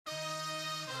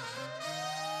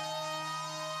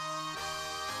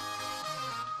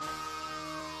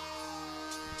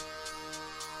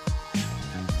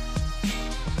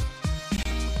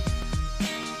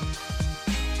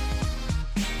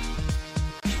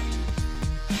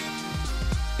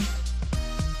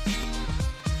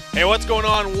Hey, what's going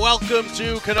on? Welcome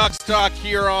to Canucks Talk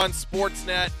here on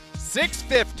Sportsnet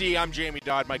 650. I'm Jamie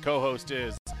Dodd. My co-host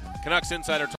is Canucks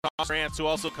insider Tom Rance, who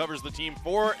also covers the team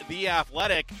for The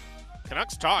Athletic.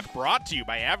 Canucks Talk brought to you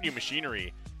by Avenue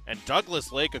Machinery and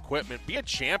Douglas Lake Equipment. Be a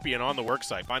champion on the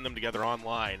worksite. Find them together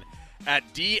online at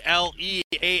dleamc.com.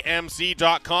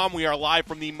 We are live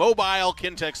from the mobile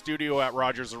Kintec studio at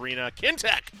Rogers Arena.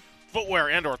 Kintec, footwear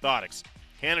and orthotics,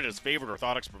 Canada's favorite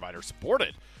orthotics provider,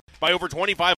 supported by over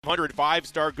 2,500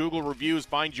 five-star Google reviews.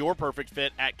 Find your perfect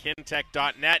fit at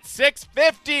kintec.net.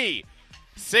 650!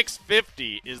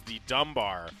 650 is the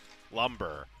Dunbar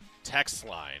Lumber text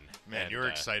line. Man, and, you were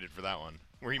excited for that one.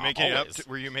 Were you making it up?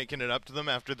 Were you making it up to them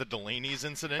after the Delaney's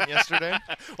incident yesterday?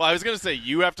 Well, I was going to say,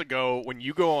 you have to go, when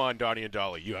you go on Donnie and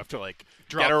Dolly, you have to,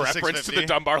 Drop get a the reference to the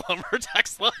Dunbar Lumber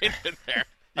text line in there.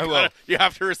 You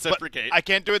have to reciprocate. But I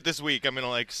can't do it this week. I'm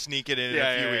gonna sneak it in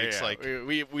a few weeks.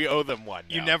 Yeah. We owe them one.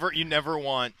 You now. never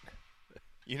want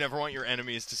your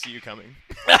enemies to see you coming.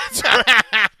 That's right.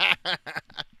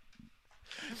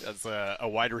 That's a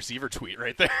wide receiver tweet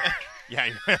right there.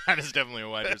 Yeah, that is definitely a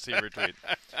wide receiver tweet.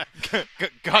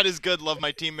 God is good. Love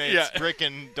my teammates. Yeah. Rick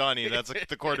and Donnie. That's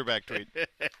the quarterback tweet.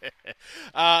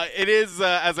 It is,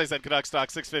 as I said, Canucks Talk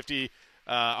 650.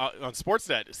 On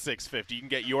Sportsnet 650, you can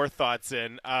get your thoughts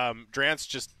in. Drance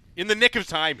just in the nick of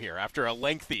time here after a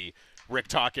lengthy Rick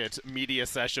Tocchet media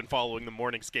session following the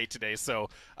morning skate today. So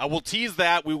we'll tease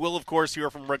that. We will, of course, hear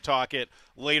from Rick Tocchet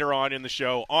later on in the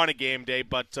show on a game day.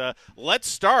 But let's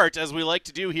start, as we like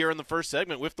to do here in the first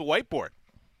segment, with the whiteboard.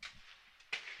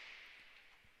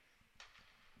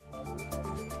 All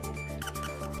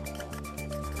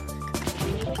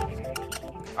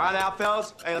right, now,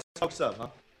 fellas. Hey, let's hook some, huh?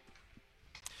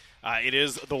 It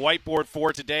is the whiteboard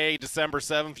for today, December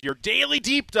 7th, your daily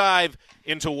deep dive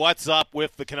into what's up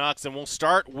with the Canucks. And we'll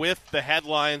start with the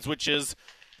headlines, which is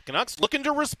Canucks looking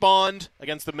to respond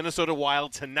against the Minnesota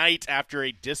Wild tonight after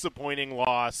a disappointing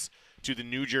loss to the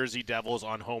New Jersey Devils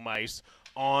on home ice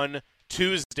on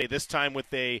Tuesday, this time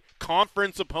with a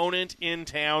conference opponent in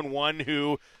town, one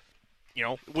who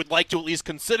would like to at least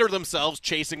consider themselves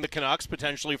chasing the Canucks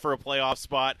potentially for a playoff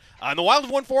spot. And the Wild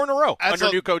have won 4 in a row under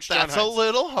new coach John Hines. That's a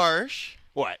little harsh.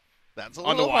 What? That's a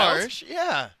little harsh.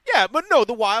 Yeah. Yeah, but no,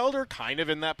 the Wild are kind of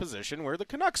in that position where the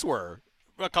Canucks were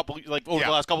over the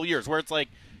last couple of years, where it's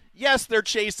yes, they're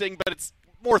chasing, but it's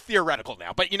more theoretical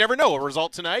now. But you never know. A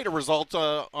result tonight, a result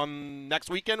on next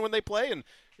weekend when they play, and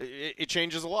it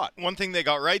changes a lot. One thing they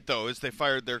got right, though, is they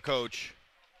fired their coach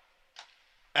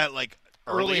at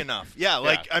early enough. Yeah,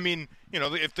 I mean,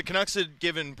 if the Canucks had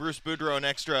given Bruce Boudreau an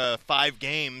extra 5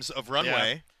 games of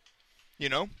runway,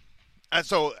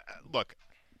 so look,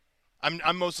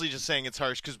 I'm mostly just saying it's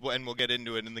harsh and we'll get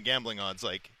into it in the gambling odds.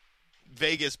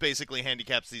 Vegas basically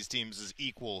handicaps these teams as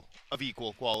equal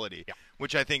quality,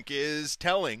 which I think is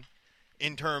telling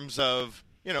in terms of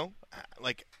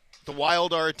the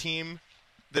Wild are a team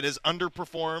that has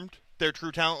underperformed their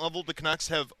true talent level. The Canucks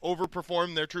have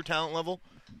overperformed their true talent level.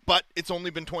 But it's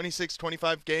only been 26,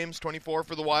 25 games, 24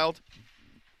 for the Wild.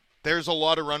 There's a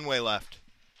lot of runway left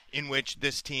in which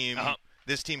this team can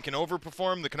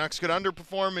overperform, the Canucks could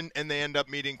underperform, and they end up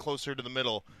meeting closer to the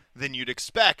middle than you'd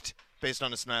expect based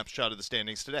on a snapshot of the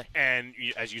standings today. And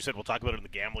as you said, we'll talk about it in the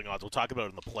gambling odds. We'll talk about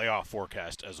it in the playoff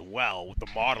forecast as well, with the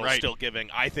model still giving,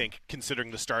 I think,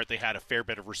 considering the start, they had a fair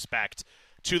bit of respect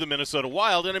to the Minnesota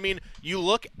Wild. And, I mean, you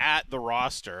look at the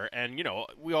roster, and,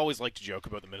 we always like to joke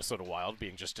about the Minnesota Wild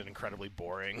being just an incredibly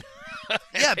boring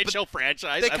NHL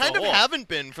franchise. They kind of haven't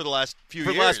been for the last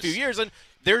few years. And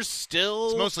there's still...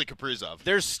 It's mostly Kaprizov.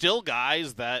 There's still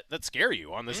guys that scare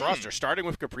you on this roster, starting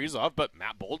with Kaprizov, but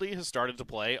Matt Boldy has started to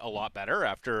play a lot better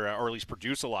or at least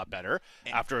produce a lot better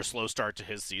after a slow start to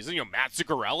his season. Matt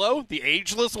Zuccarello, the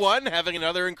ageless one, having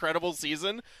another incredible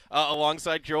season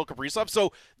alongside Kirill Kaprizov.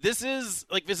 So this is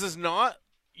not,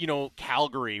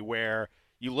 Calgary, where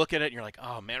you look at it and you're like,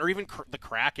 oh, man, or even the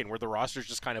Kraken, where the roster's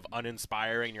just kind of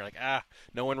uninspiring, and you're like,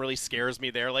 no one really scares me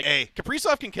there. Hey,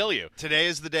 Kaprizov can kill you. Today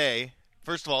is the day.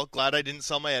 First of all, glad I didn't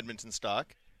sell my Edmonton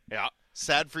stock. Yeah.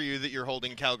 Sad for you that you're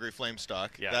holding Calgary Flame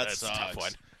stock. Yeah, that's a tough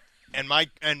one.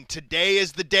 And today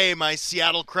is the day my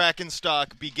Seattle Kraken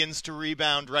stock begins to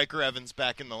rebound. Riker Evans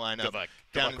back in the lineup. Good luck.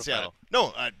 Down in Seattle.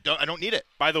 No, I don't need it.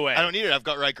 By the way, I don't need it. I've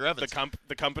got Riker Evans.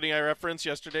 The company I referenced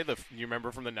yesterday, you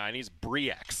remember from the 90s,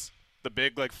 Briex. The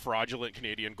big, fraudulent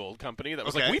Canadian gold company that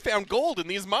was we found gold in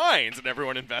these mines, and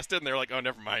everyone invested, and they're like, oh,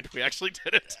 never mind. We actually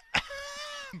did it.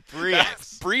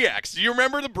 Briex. Do you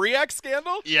remember the Briex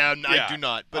scandal? Yeah, I do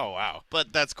not. But, oh, wow.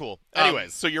 But that's cool.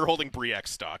 Anyways, so you're holding Briex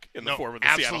stock in the form of the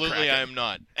Seattle Kraken. Absolutely, I am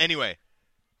not. Anyway,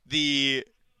 the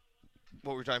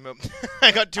what were we talking about?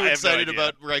 I got too I have no excited idea.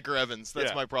 about Riker Evans.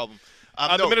 That's my problem.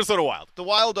 The Minnesota Wild. The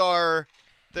Wild are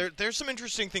there's some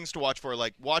interesting things to watch for.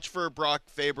 Like watch for Brock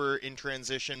Faber in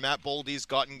transition. Matt Boldy's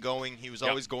gotten going. He was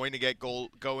always going to get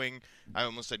going. I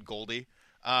almost said Goldie.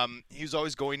 He was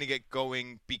always going to get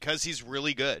going because he's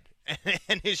really good,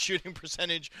 and his shooting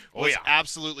percentage was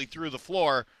absolutely through the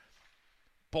floor.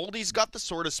 Boldy's got the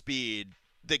sort of speed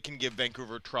that can give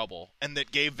Vancouver trouble, and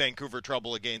that gave Vancouver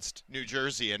trouble against New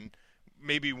Jersey, and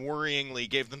maybe worryingly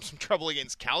gave them some trouble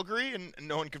against Calgary, and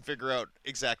no one could figure out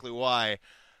exactly why.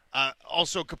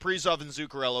 Also, Kaprizov and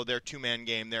Zuccarello, their two-man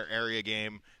game, their area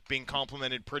game, being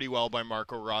complemented pretty well by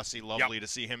Marco Rossi. Lovely to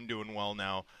see him doing well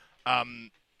now.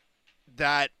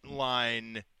 That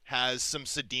line has some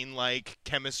Sedin-like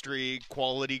chemistry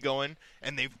quality going,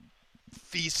 and they've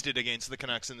feasted against the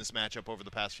Canucks in this matchup over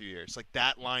the past few years. Like,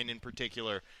 that line in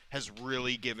particular has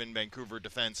really given Vancouver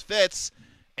defense fits.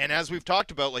 And as we've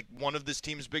talked about, like, one of this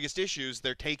team's biggest issues,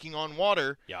 they're taking on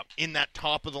water in that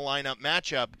top of the lineup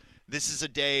matchup. This is a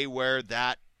day where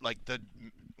that, like,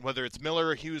 whether it's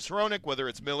Miller, Hughes, Hronik, whether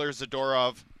it's Miller,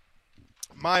 Zadorov,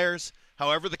 Myers,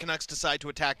 however the Canucks decide to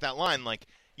attack that line, like,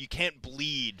 you can't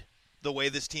bleed the way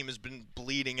this team has been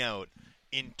bleeding out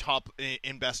in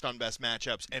best-on-best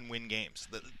matchups and win games.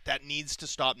 That needs to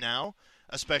stop now,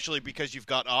 especially because you've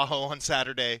got Aho on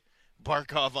Saturday,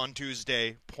 Barkov on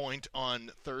Tuesday, Point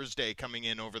on Thursday coming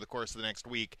in over the course of the next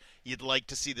week. You'd like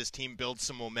to see this team build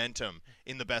some momentum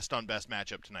in the best-on-best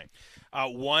matchup tonight.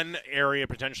 One area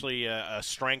potentially a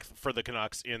strength for the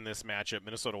Canucks in this matchup,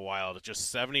 Minnesota Wild,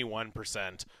 just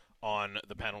 71% on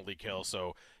the penalty kill.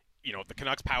 So, you know, the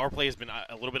Canucks power play has been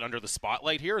a little bit under the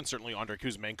spotlight here, and certainly under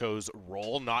Kuzmenko's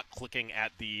role, not clicking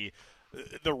at the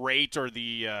rate or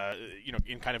the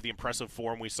in kind of the impressive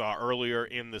form we saw earlier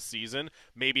in the season.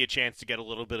 Maybe a chance to get a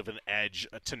little bit of an edge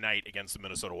tonight against the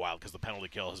Minnesota Wild, because the penalty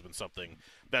kill has been something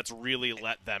that's really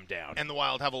let them down. And the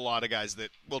Wild have a lot of guys that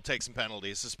will take some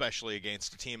penalties, especially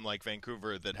against a team like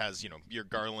Vancouver that has, your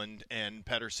Garland and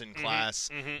Pettersson class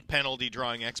penalty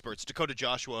drawing experts. Dakota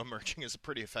Joshua emerging as a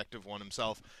pretty effective one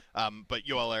himself. But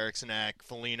Joel Eriksson,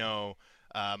 Foligno,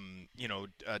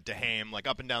 Dehaime, like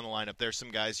up and down the lineup, there's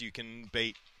some guys you can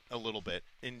bait a little bit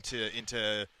into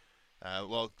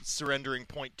surrendering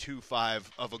 0.25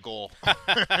 of a goal.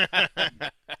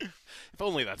 If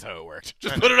only that's how it worked.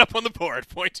 Just put it up on the board,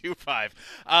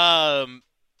 0.25.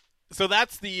 So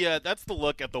that's the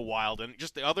look at the Wild, and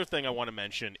just the other thing I want to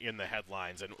mention in the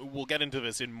headlines, and we'll get into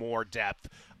this in more depth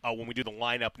when we do the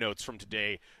lineup notes from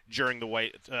today during the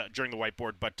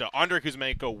whiteboard. But Andrei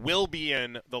Kuzmenko will be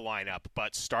in the lineup,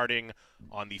 but starting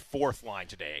on the fourth line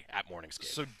today at Morning Skate.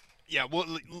 So. Yeah,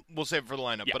 we'll save it for the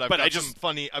lineup, Yeah, but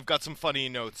I've got some funny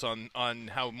notes on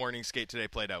how Morning Skate today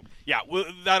played out. Yeah,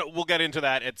 we'll get into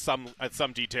that at some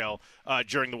detail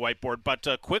during the whiteboard. But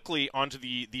quickly onto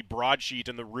the broadsheet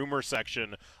and the rumor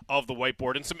section of the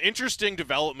whiteboard, and some interesting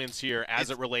developments here as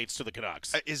it relates to the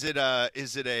Canucks. Is it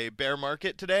a bear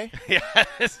market today?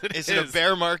 Yes, is it a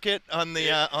bear market on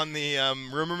the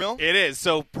rumor mill? It is.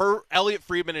 So per Elliot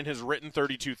Friedman in his written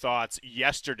 32 thoughts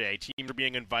yesterday, teams are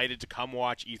being invited to come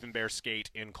watch Ethan Bear skate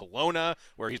in Kelowna,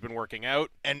 where he's been working out.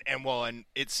 And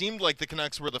it seemed like the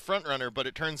Canucks were the front runner, but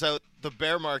it turns out the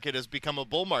bear market has become a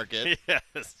bull market.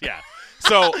 Yes, yeah.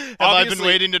 So have I been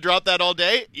waiting to drop that all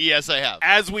day? Yes, I have.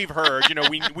 As we've heard,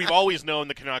 we've always known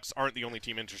the Canucks aren't the only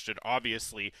team interested,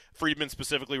 obviously. Friedman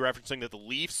specifically referencing that the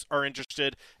Leafs are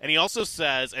interested. And he also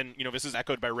says, and this is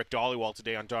echoed by Rick Dollywall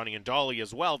today on Donnie and Dolly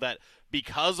as well, that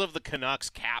because of the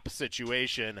Canucks cap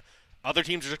situation, other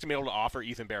teams are just going to be able to offer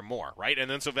Ethan Bear more, right?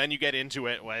 And then you get into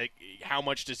it, like, how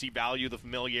much does he value the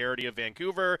familiarity of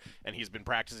Vancouver, and he's been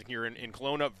practicing here in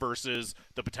Kelowna, versus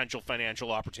the potential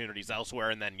financial opportunities elsewhere,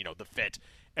 and then, the fit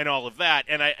and all of that.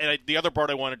 And the other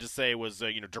part I wanted to say was,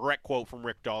 direct quote from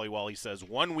Rick Dollywall. He says,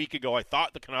 1 week ago, I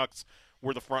thought the Canucks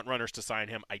were the front runners to sign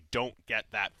him. I don't get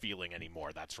that feeling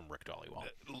anymore. That's from Rick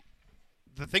Dollywall.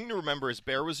 The thing to remember is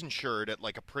Bear was insured at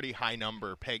like a pretty high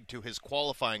number pegged to his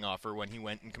qualifying offer when he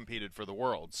went and competed for the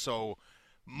World. So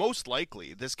most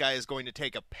likely this guy is going to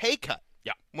take a pay cut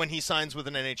when he signs with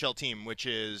an NHL team, which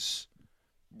is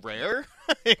rare,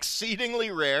 exceedingly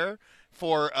rare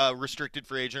for a restricted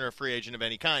free agent or a free agent of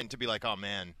any kind to be like, oh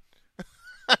man,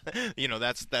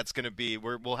 that's going to be,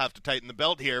 we'll have to tighten the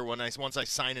belt here once I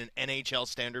sign an NHL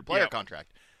standard player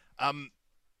contract.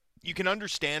 You can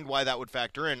understand why that would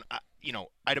factor in.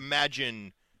 I'd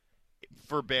imagine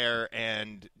for Bear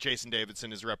and Jason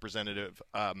Davidson, his representative,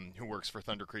 who works for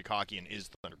Thunder Creek Hockey and is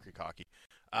Thunder Creek Hockey,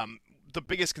 the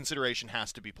biggest consideration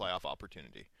has to be playoff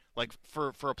opportunity. Like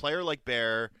for a player like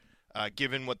Bear,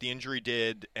 given what the injury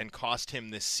did and cost him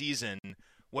this season,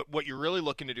 What you're really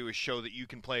looking to do is show that you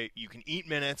can eat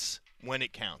minutes when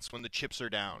it counts, when the chips are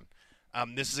down.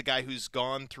 This is a guy who's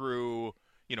gone through,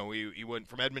 he went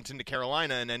from Edmonton to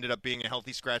Carolina and ended up being a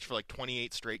healthy scratch for like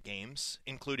 28 straight games,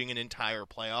 including an entire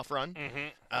playoff run.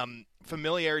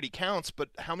 Familiarity counts, but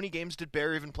how many games did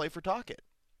Bear even play for Tocchet?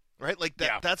 Right? Like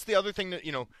that's the other thing that,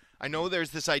 I know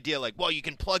there's this idea like, well, you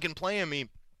can plug and play him. He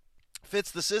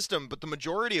fits the system, but the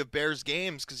majority of Bear's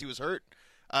games, because he was hurt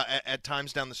at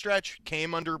times down the stretch,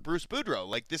 came under Bruce Boudreau.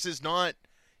 Like, this is not,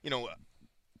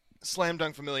 slam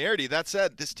dunk familiarity. That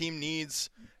said, this team needs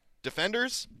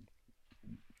defenders.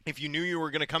 If you knew you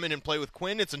were going to come in and play with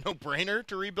Quinn, it's a no-brainer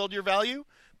to rebuild your value,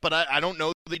 but I don't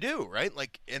know they do, right?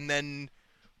 Like, and then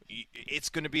it's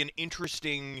going to be an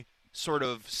interesting sort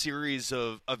of series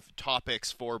of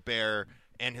topics for Bear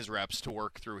and his reps to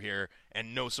work through here,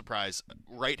 and no surprise,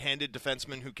 right-handed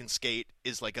defenseman who can skate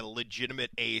is like a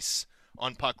legitimate ace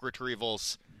on puck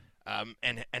retrievals,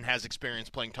 and has experience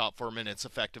playing top 4 minutes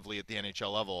effectively at the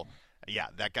NHL level. Yeah,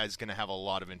 that guy's going to have a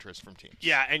lot of interest from teams.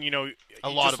 Yeah, and a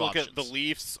lot just of look options. at the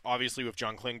Leafs, obviously with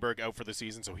John Klingberg out for the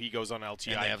season, so he goes on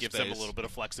LTI, gives them a little bit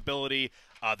of flexibility.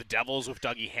 The Devils with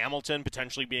Dougie Hamilton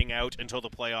potentially being out until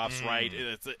the playoffs, right?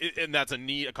 And that's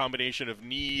a combination of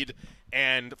need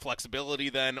and flexibility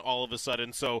then all of a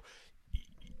sudden. So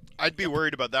I'd be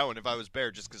worried about that one if I was Bear,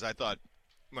 just because I thought,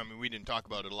 we didn't talk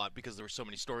about it a lot because there were so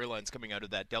many storylines coming out of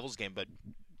that Devils game, but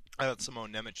I thought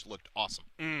Simone Nemec looked awesome.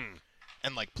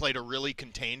 And played a really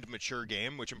contained, mature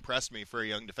game, which impressed me for a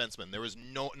young defenseman. There was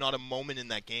not a moment in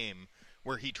that game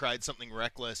where he tried something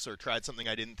reckless or tried something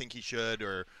I didn't think he should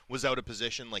or was out of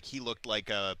position. Like, he looked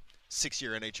like a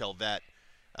 6-year NHL vet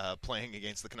playing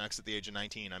against the Canucks at the age of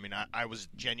 19. I was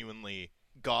genuinely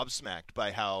gobsmacked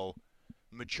by how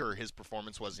mature his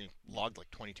performance was. He logged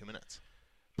 22 minutes.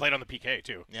 Played on the PK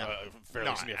too. Yeah,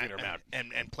 fairly significant amount,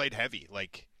 and played heavy.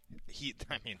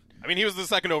 He was the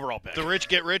second overall pick. The rich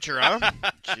get richer, huh?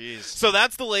 Jeez. So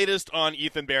that's the latest on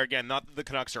Ethan Bear. Again, not that the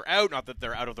Canucks are out, not that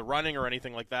they're out of the running or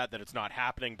anything like that it's not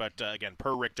happening. But again,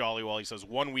 per Rick Dollywall, he says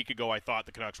 1 week ago I thought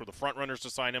the Canucks were the front runners to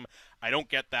sign him. I don't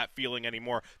get that feeling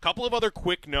anymore. Couple of other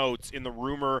quick notes in the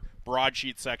rumor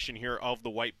broadsheet section here of the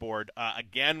Whiteboard.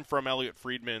 Again, from Elliot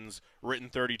Friedman's written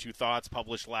 32 Thoughts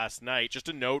published last night. Just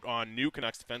a note on new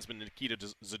Canucks defenseman Nikita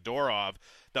Zadorov,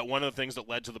 that one of the things that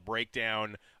led to the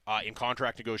breakdown in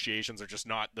contract negotiations, or just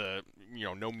not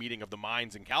no meeting of the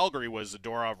minds in Calgary, was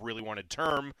Zadorov really wanted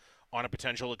term on a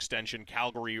potential extension.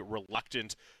 Calgary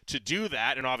reluctant to do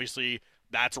that, and obviously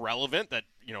that's relevant, that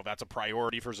that's a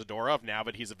priority for Zadorov now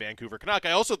that he's a Vancouver Canuck.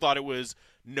 I also thought it was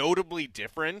notably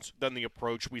different than the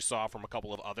approach we saw from a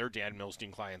couple of other Dan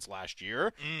Milstein clients last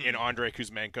year in Andrei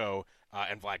Kuzmenko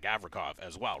and Vlad Gavrikov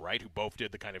as well, right, who both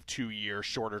did the kind of 2-year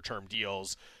shorter-term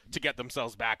deals to get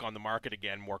themselves back on the market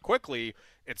again more quickly.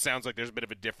 It sounds like there's a bit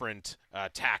of a different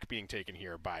tack being taken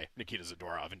here by Nikita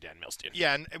Zadorov and Dan Milstein.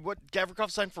 Yeah, and what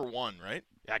Gavrikov signed for 1, right?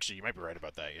 Actually, you might be right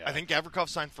about that, yeah. I think Gavrikov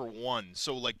signed for 1,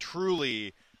 so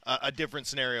truly a different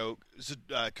scenario.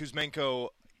 Kuzmenko,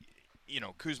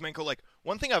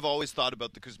 one thing I've always thought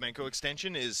about the Kuzmenko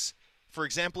extension is, for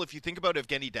example, if you think about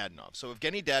Evgeny Dadonov. So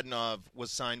Evgeny Dadonov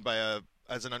was signed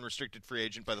as an unrestricted free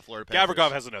agent by the Florida Panthers.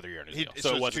 Gavrikov has another year in his deal,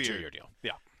 so it was a 2-year deal.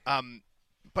 Yeah.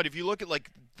 But if you look at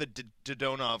the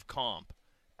Dadonov comp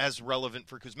as relevant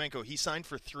for Kuzmenko, he signed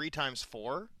for 3 times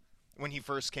 4 when he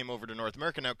first came over to North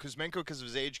America. Now, Kuzmenko, because of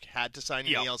his age, had to sign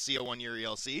an ELC, a 1-year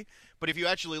ELC. But if you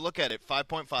actually look at it,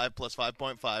 5.5 plus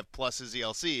 5.5 plus his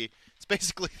ELC, it's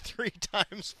basically 3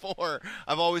 times 4.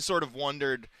 I've always sort of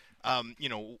wondered,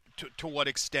 to what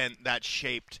extent that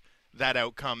shaped that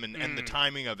outcome and the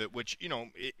timing of it, which,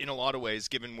 in a lot of ways,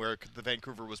 given where the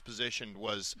Vancouver was positioned,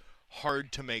 was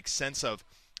hard to make sense of,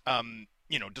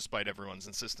 despite everyone's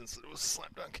insistence that it was a slam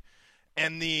dunk.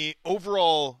 And the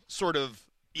overall sort of,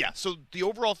 so the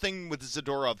overall thing with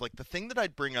Zadorov, the thing that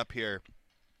I'd bring up here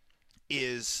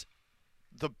is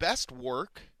the best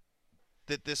work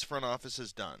that this front office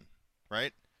has done,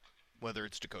 right? Whether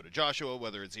it's Dakota Joshua,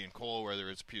 whether it's Ian Cole, whether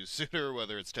it's Pius Suter,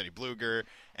 whether it's Teddy Bluger,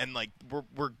 and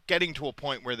we're getting to a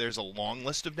point where there's a long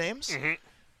list of names. Mm-hmm.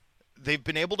 They've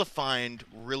been able to find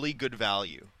really good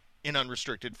value in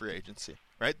unrestricted free agency,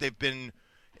 right? They've been,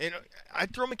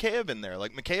 I'd throw Mikheyev in there.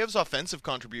 Mikheyev's offensive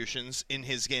contributions in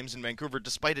his games in Vancouver,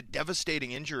 despite a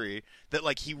devastating injury,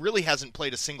 that he really hasn't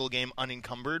played a single game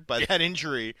unencumbered by that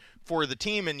injury for the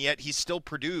team, and yet he's still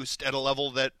produced at a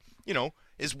level that,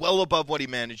 is well above what he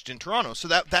managed in Toronto. So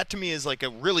that to me is a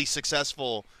really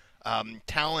successful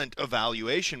talent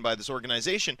evaluation by this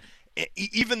organization,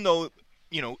 even though,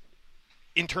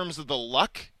 in terms of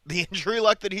the injury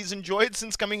luck that he's enjoyed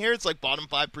since coming here, it's bottom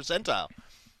 5 percentile.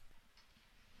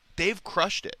 They've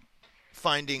crushed it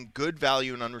finding good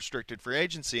value in unrestricted free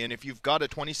agency. And if you've got a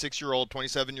 26-year-old,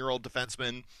 27-year-old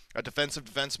defenseman, a defensive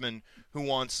defenseman who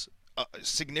wants a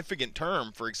significant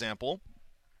term, for example,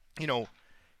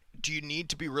 do you need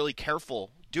to be really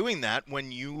careful doing that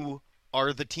when you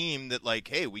are the team that, like,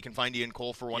 hey, we can find Ian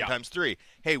Cole for 1 times 3.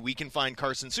 Hey, we can find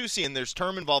Carson Soucy, and there's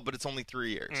term involved, but it's only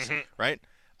 3 years, right?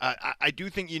 I do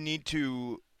think you need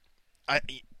to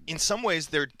in some ways,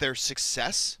 their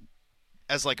success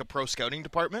as like a pro scouting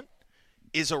department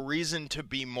is a reason to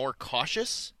be more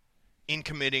cautious in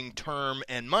committing term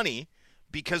and money,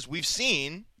 because we've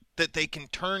seen that they can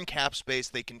turn cap space,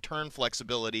 they can turn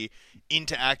flexibility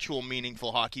into actual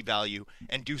meaningful hockey value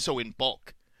and do so in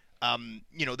bulk.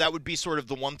 That would be sort of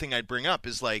the one thing I'd bring up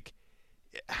is, like,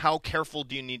 how careful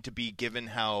do you need to be given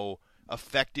how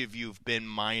effective you've been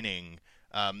mining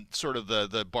sort of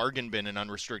the bargain bin in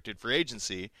unrestricted free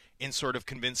agency in sort of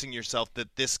convincing yourself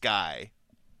that this guy,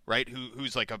 right,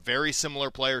 who's like a very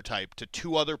similar player type to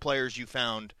 2 other players you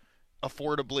found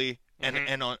affordably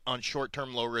and on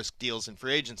short-term low-risk deals in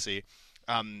free agency,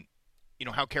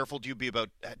 how careful do you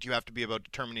have to be about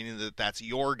determining that that's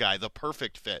your guy, the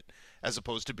perfect fit, as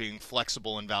opposed to being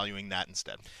flexible and valuing that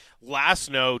instead?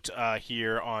 Last note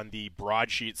here on the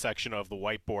broadsheet section of the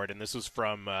whiteboard, and this is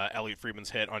from Elliot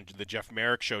Friedman's hit on the Jeff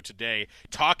Merrick show today,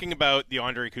 talking about the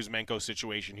Andrei Kuzmenko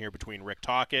situation here between Rick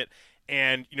Tocchet.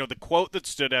 And, the quote that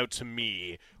stood out to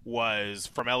me was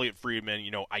from Elliot Friedman,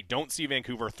 I don't see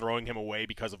Vancouver throwing him away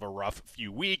because of a rough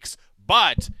few weeks,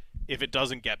 but if it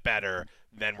doesn't get better,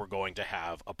 then we're going to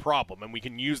have a problem. And we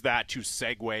can use that to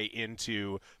segue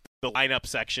into the lineup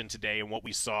section today and what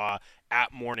we saw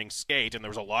at morning skate. And there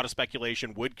was a lot of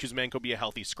speculation. Would Kuzmenko be a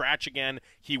healthy scratch again?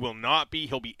 He will not be.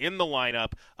 He'll be in the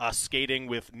lineup skating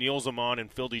with Neil Zaman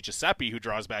and Phil DiGiuseppe, who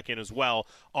draws back in as well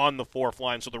on the 4th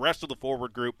line. So the rest of the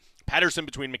forward group, Pettersson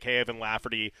between Mikheyev and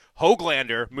Lafferty.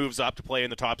 Höglander moves up to play in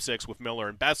the top 6 with Miller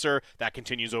and Besser. That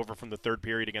continues over from the 3rd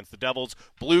period against the Devils.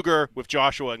 Bluger with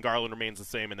Joshua and Garland remains the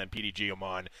same, and then PDG,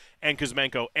 Oman, and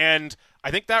Kuzmenko. And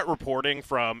I think that reporting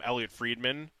from Elliot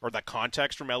Friedman, or that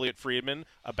context from Elliot Friedman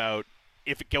about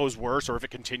if it goes worse or if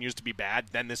it continues to be bad,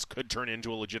 then this could turn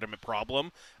into a legitimate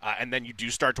problem. And then you do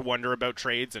start to wonder about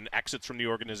trades and exits from the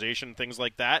organization, things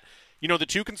like that. The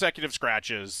 2 consecutive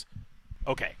scratches,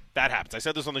 okay, that happens. I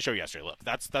said this on the show yesterday. Look,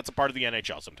 that's a part of the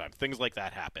NHL sometimes. Things like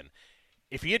that happen.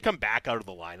 If he had come back out of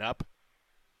the lineup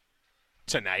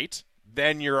tonight,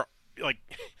 then you're like,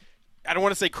 I don't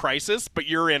want to say crisis, but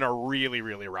you're in a really,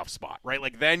 really rough spot, right?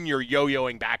 Like, then you're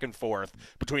yo-yoing back and forth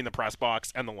between the press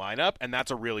box and the lineup, and that's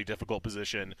a really difficult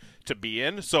position to be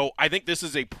in. So I think this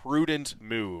is a prudent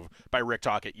move by Rick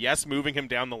Tocchet. Yes, moving him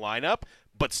down the lineup,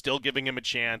 but still giving him a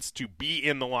chance to be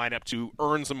in the lineup, to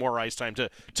earn some more ice time,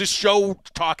 to show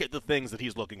Tocchet the things that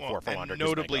he's looking for from Andrei Kuzmenko.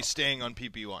 Notably staying on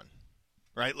PP1,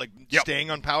 right? Like,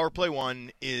 staying on power play 1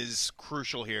 is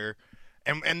crucial here.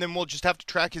 And then we'll just have to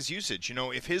track his usage.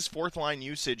 If his 4th line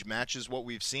usage matches what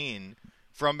we've seen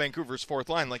from Vancouver's 4th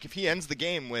line, like if he ends the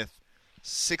game with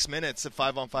 6 minutes of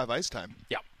 5-on-5 ice time,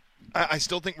 I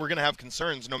still think we're going to have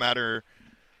concerns no matter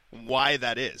why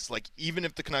that is. Like, even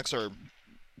if the Canucks are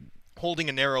holding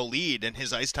a narrow lead and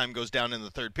his ice time goes down in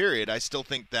the 3rd period, I still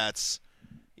think that's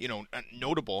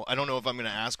notable. I don't know if I'm going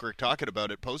to ask Rick Tocchet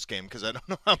about it post-game because I don't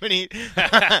know how many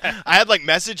I had like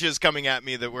messages coming at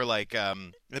me that were like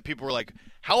that people were like,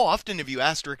 how often have you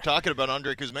asked Rick Tocchet about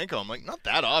Andrei Kuzmenko? I'm like, not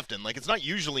that often. Like, it's not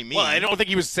usually me. Well, I don't think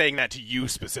he was saying that to you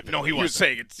specifically. No, he was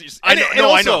saying it's just, I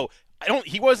know.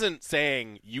 He wasn't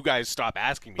saying you guys stop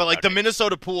asking me. But like the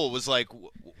Minnesota Pool was like,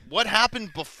 what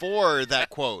happened before that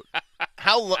quote?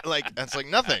 That's like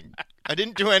nothing. I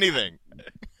didn't do anything.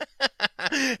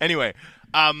 Anyway,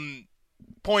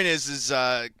 point is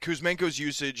Kuzmenko's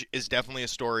usage is definitely a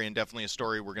story, and definitely a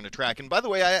story we're going to track. And by the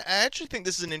way, I actually think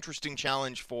this is an interesting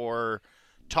challenge for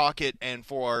Tocchet and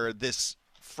for this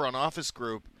front office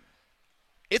group.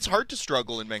 It's hard to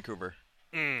struggle in Vancouver.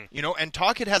 And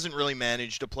Tocchet hasn't really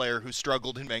managed a player who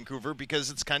struggled in Vancouver because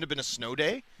it's kind of been a snow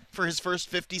day for his first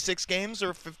 56 games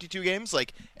or 52 games.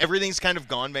 Like, everything's kind of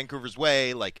gone Vancouver's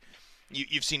way. Like,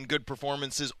 you've seen good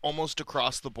performances almost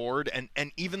across the board,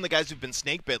 and even the guys who've been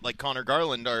snake bit, like Connor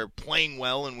Garland, are playing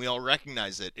well, and we all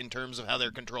recognize it in terms of how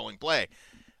they're controlling play.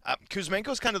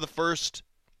 Kuzmenko's kind of the first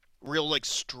real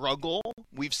struggle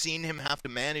we've seen him have to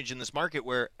manage in this market,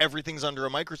 where everything's under a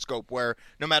microscope, where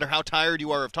no matter how tired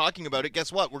you are of talking about it,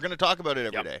 guess what? We're going to talk about it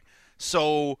every day.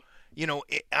 So,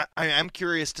 I'm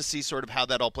curious to see sort of how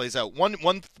that all plays out. One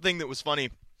thing that was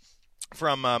funny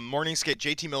from morning skate,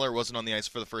 JT Miller wasn't on the ice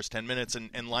for the first 10 minutes,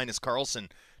 and Linus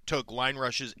Karlsson took line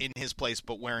rushes in his place,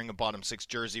 but wearing a bottom 6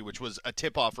 jersey, which was a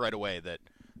tip-off right away that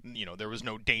there was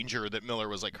no danger that Miller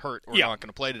was like hurt or Yeah. not going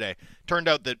to play today. Turned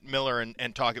out that Miller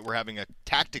and Tocchet were having a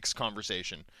tactics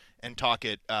conversation, and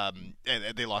Tocchet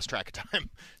they lost track of time.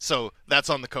 So that's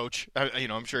on the coach.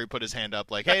 I'm sure he put his hand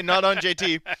up like, hey, not on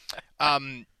JT.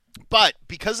 But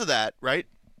because of that, right,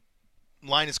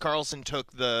 Linus Karlsson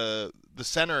took the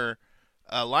center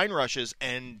line rushes,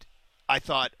 and I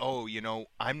thought,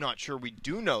 I'm not sure we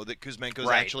do know that Kuzmenko's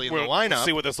actually in the lineup. We'll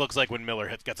see what this looks like when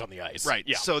Miller gets on the ice. Right.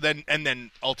 Yeah. So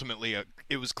then ultimately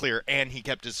it was clear, and he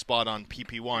kept his spot on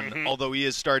PP1, although he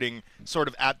is starting sort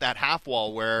of at that half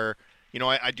wall where,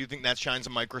 I do think that shines a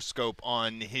microscope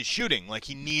on his shooting. Like,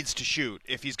 he needs to shoot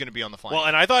if he's going to be on the flank. Well,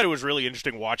 and I thought it was really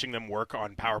interesting watching them work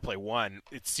on Power Play 1.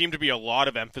 It seemed to be a lot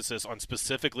of emphasis on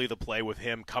specifically the play with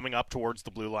him coming up towards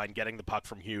the blue line, getting the puck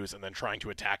from Hughes, and then trying to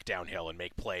attack downhill and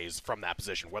make plays from that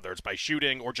position, whether it's by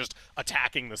shooting or just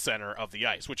attacking the center of the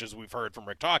ice, which, as we've heard from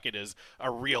Rick Tocchet, is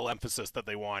a real emphasis that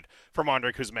they want from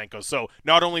Andrei Kuzmenko. So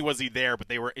not only was he there, but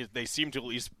they seemed to, at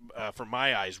least from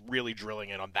my eyes, really drilling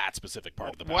in on that specific part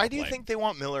of the power play. Why do you think they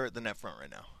want Miller at the net front right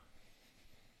now?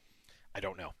 I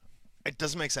don't know. It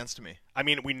doesn't make sense to me. I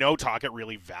mean, we know Tocchet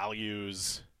really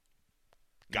values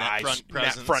guys,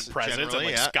 net front presence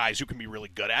and guys who can be really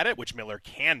good at it, which Miller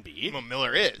can be. Well,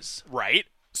 Miller is. Right?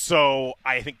 So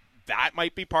I think that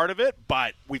might be part of it,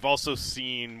 but we've also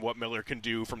seen what Miller can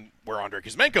do from where Andrei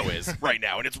Kuzmenko is right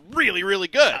now, and it's really, really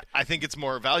good. I think it's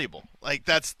more valuable. Like,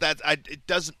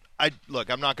 look,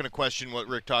 I'm not going to question what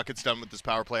Rick Tocchet's done with this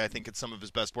power play. I think it's some of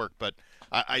his best work, but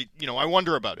I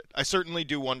wonder about it. I certainly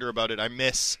do wonder about it. I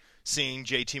miss seeing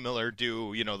JT Miller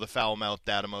do, the foul mouth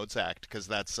data modes act, because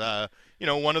that's,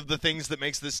 one of the things that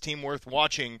makes this team worth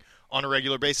watching on a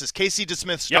regular basis. Casey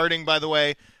DeSmith starting, by the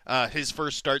way, his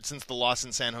first start since the loss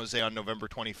in San Jose on November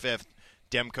 25th.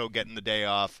 Demko getting the day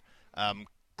off.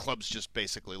 Club's just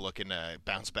basically looking to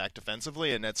bounce back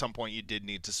defensively, and at some point you did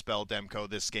need to spell Demko.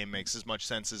 This game makes as much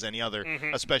sense as any other,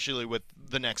 especially with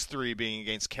the next three being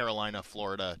against Carolina,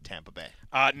 Florida, Tampa Bay.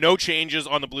 No changes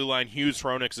on the blue line. Hughes,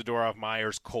 Hronik, Zadorov,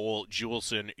 Myers, Cole,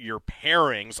 Juleson, your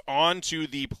pairings. On to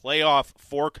the playoff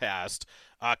forecast.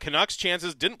 Canucks'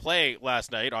 chances didn't play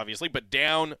last night, obviously, but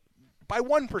down by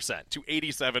 1% to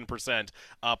 87%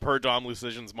 per Dom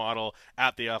Lucian's model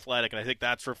at The Athletic. And I think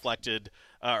that's reflected,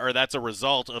 or that's a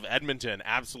result of Edmonton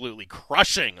absolutely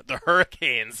crushing the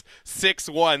Hurricanes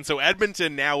 6-1. So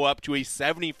Edmonton now up to a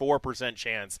 74%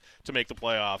 chance to make the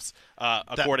playoffs,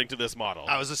 according to this model.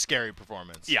 That was a scary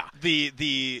performance. Yeah.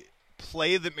 The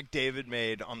play that McDavid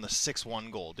made on the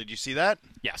 6-1 goal, did you see that?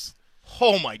 Yes.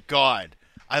 Oh, my God.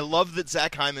 I love that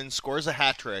Zach Hyman scores a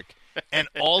hat trick, and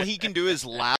all he can do is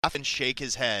laugh and shake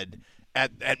his head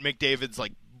at McDavid's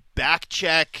back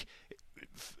check,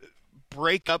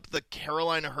 break up the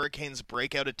Carolina Hurricanes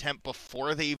breakout attempt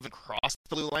before they even cross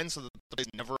the blue line so that the play's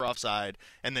never offside,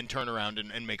 and then turn around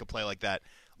and make a play like that.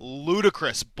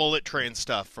 Ludicrous bullet train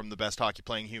stuff from the best hockey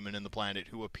playing human in the planet,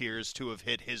 who appears to have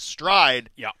hit his stride.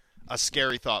 Yeah. A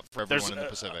scary thought for everyone in the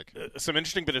Pacific. Some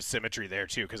interesting bit of symmetry there,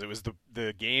 too, because it was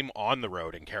the game on the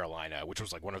road in Carolina, which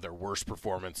was one of their worst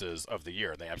performances of the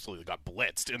year. They absolutely got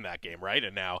blitzed in that game, right?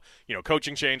 And now,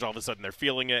 coaching change, all of a sudden they're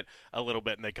feeling it a little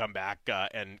bit, and they come back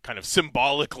and kind of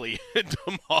symbolically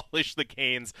demolish the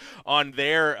Canes on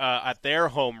at their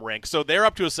home rink. So they're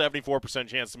up to a 74%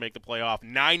 chance to make the playoff,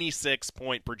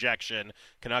 96-point projection,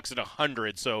 Canucks at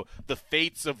 100. So the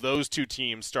fates of those two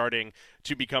teams starting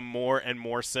to become more and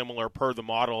more similar per the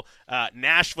model.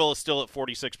 Nashville is still at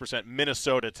 46%.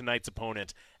 Minnesota, tonight's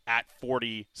opponent, at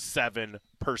 47%.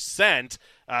 And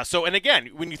again,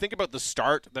 when you think about the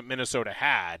start that Minnesota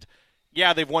had,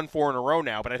 yeah, they've won 4 in a row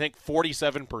now, but I think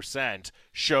 47%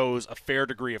 shows a fair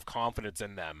degree of confidence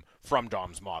in them from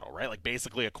Dom's model, right?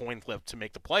 Basically a coin flip to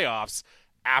make the playoffs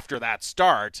after that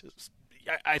start.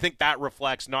 I think that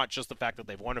reflects not just the fact that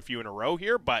they've won a few in a row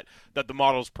here, but that the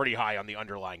model's pretty high on the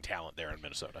underlying talent there in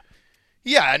Minnesota.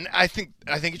 Yeah, and I think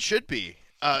it should be,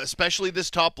 especially this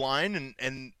top line,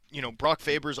 and Brock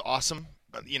Faber's awesome.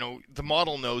 The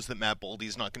model knows that Matt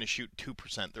Boldy's not going to shoot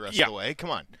 2% the rest of the way.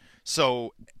 Come on.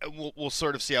 So we'll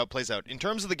sort of see how it plays out. In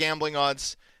terms of the gambling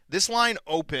odds, this line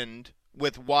opened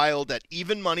with Wild at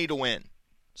even money to win.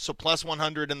 So plus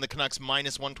 100 and the Canucks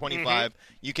minus 125.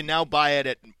 You can now buy it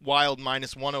at Wild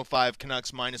minus 105,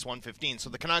 Canucks minus 115. So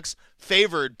the Canucks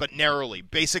favored, but narrowly,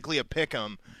 basically a pick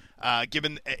 'em.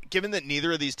 Given that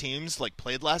neither of these teams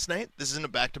played last night, this isn't a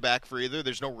back-to-back for either.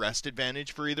 There's no rest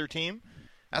advantage for either team.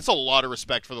 That's a lot of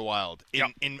respect for the Wild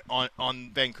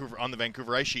on Vancouver, on the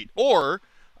Vancouver ice sheet, or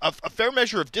a fair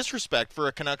measure of disrespect for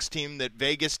a Canucks team that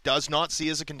Vegas does not see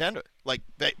as a contender.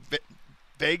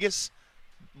 Vegas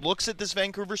looks at this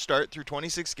Vancouver start through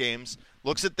 26 games,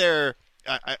 looks at their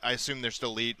I assume they're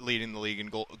still leading the league in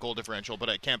goal differential, but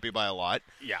it can't be by a lot.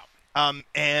 Yeah.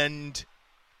 And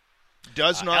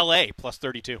does not LA plus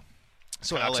 32.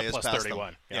 So Canucks LA is plus past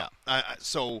 31. Them. Yeah.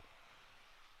 So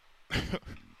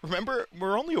remember,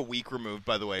 we're only a week removed,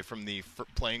 by the way, from the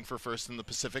playing for first in the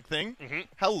Pacific thing. Mm-hmm.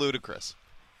 How ludicrous!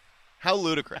 How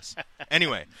ludicrous!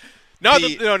 Anyway. No.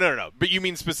 But you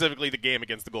mean specifically the game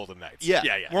against the Golden Knights? Yeah.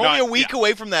 We're only a week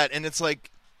away from that, and it's like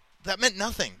that meant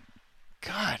nothing.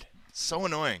 God, so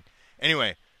annoying.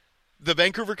 Anyway, the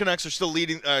Vancouver Canucks are still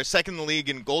leading, second in the league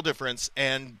in goal difference,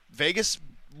 and Vegas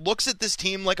looks at this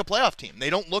team like a playoff team.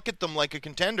 They don't look at them like a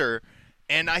contender,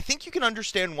 and I think you can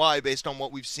understand why based on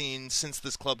what we've seen since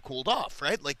this club cooled off,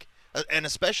 right? Like, and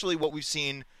especially what we've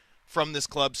seen from this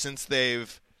club since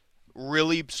they've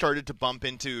really started to bump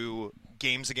into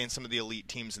games against some of the elite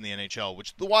teams in the NHL,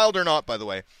 which the Wild are not, by the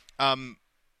way.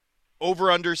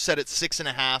 Over/under set at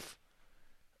 6.5.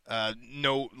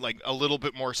 No, like a little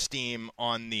bit more steam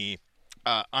on the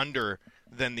under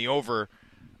than the over.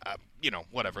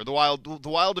 Whatever. The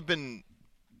Wild have been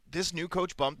this new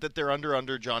coach bump that they're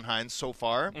under John Hines so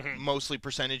far, mostly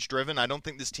percentage driven. I don't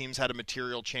think this team's had a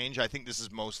material change. I think this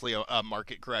is mostly a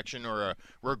market correction or a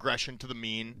regression to the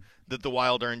mean that the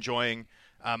Wild are enjoying.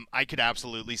 I could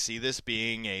absolutely see this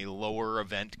being a lower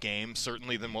event game,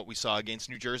 certainly than what we saw against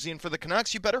New Jersey. And for the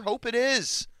Canucks, you better hope it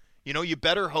is. You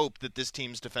better hope that this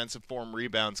team's defensive form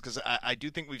rebounds, because I do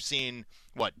think we've seen,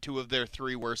 two of their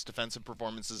 3 worst defensive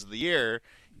performances of the year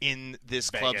in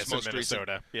this Vegas club's most recent.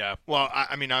 Minnesota. Yeah. Well,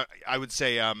 I would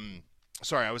say, I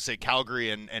would say Calgary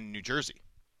and New Jersey.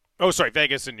 Oh, sorry,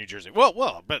 Vegas and New Jersey.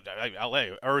 Well, but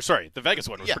the Vegas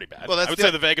one was pretty bad. Well, I would say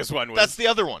the Vegas one was. That's the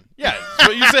other one. Yeah, that's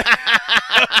what you said.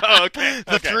 Okay.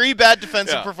 The 3 bad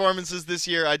defensive performances this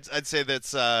year, I'd say that's.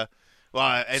 So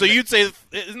you'd say,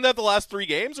 isn't that the last 3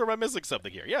 games, or am I missing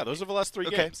something here? Yeah, those are the last 3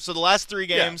 games. Okay, so the last 3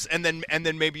 games, and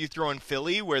then maybe you throw in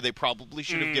Philly, where they probably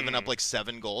should have given up like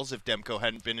 7 goals if Demko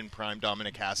hadn't been in prime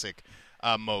Dominic Hasek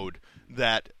mode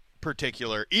that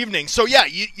particular evening. So yeah,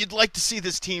 you'd like to see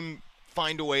this team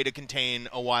find a way to contain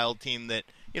a Wild team that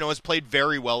has played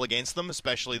very well against them,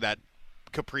 especially that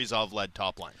Kaprizov-led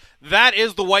top line. That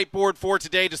is the whiteboard for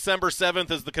today, December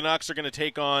 7th, as the Canucks are going to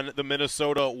take on the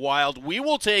Minnesota Wild. We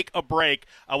will take a break.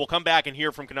 We'll come back and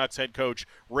hear from Canucks head coach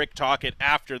Rick Tocchet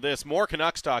after this. More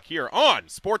Canucks talk here on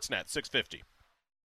Sportsnet 650.